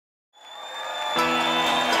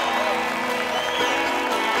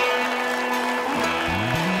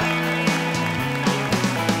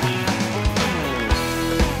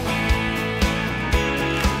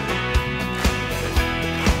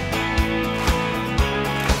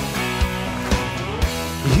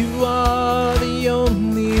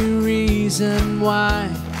reason why.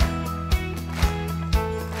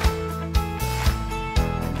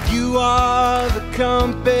 You are the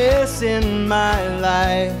compass in my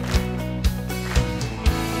life.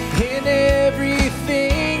 In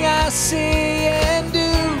everything I say and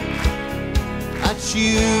do, I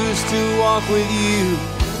choose to walk with you.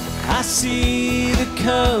 I see the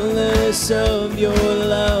colors of your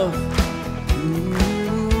love,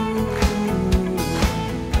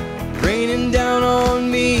 raining down on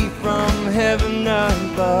me from heaven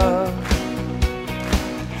above.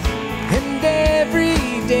 And every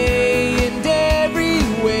day and every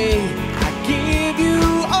way, I give you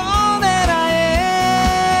all that I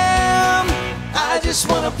am. I just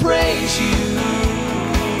want to praise you.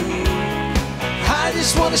 I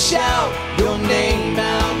just want to shout your name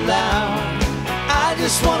out loud. I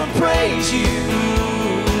just want to praise you.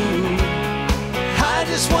 I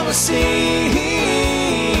just want to sing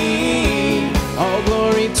all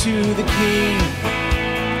glory to the King.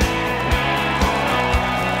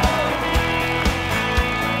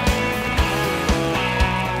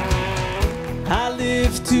 I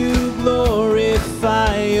live to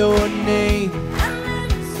glorify your name.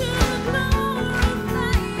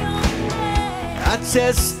 I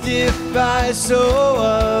testify so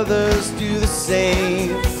others do the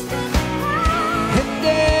same. And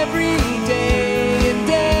every day and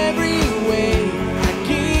every way, I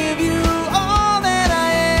give you all that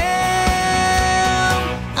I am.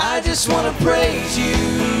 I just want to praise you.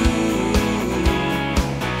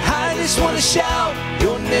 I just want to shout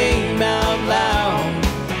your name out loud.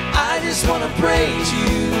 I just want to praise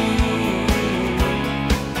you.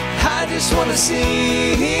 I just want to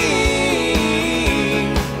sing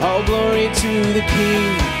all glory to the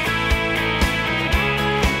King.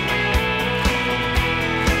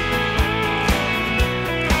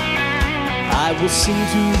 I will sing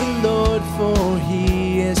to the Lord, for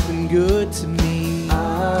he has been good to me.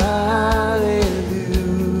 Hallelujah.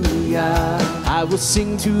 I will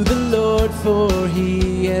sing to the Lord, for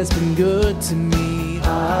he has been good to me.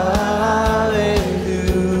 Hallelujah.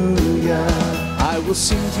 I will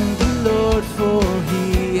sing to the Lord, for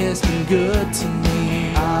he has been good to me.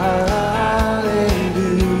 Hallelujah.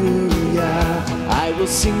 I will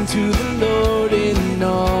sing to the Lord in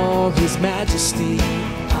all his majesty.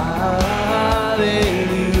 Hallelujah.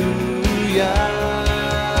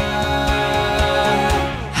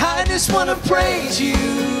 I just want to praise you.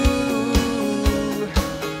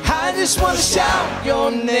 I just want to shout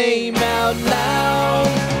your name out loud.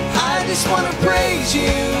 I just want to praise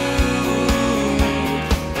you.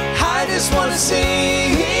 I just want to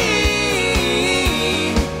sing.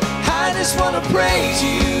 I just want to praise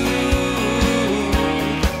you.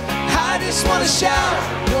 I just want to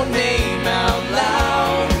shout your name out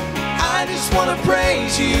loud. I just want to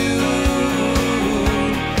praise you.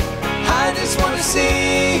 I just want to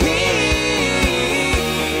sing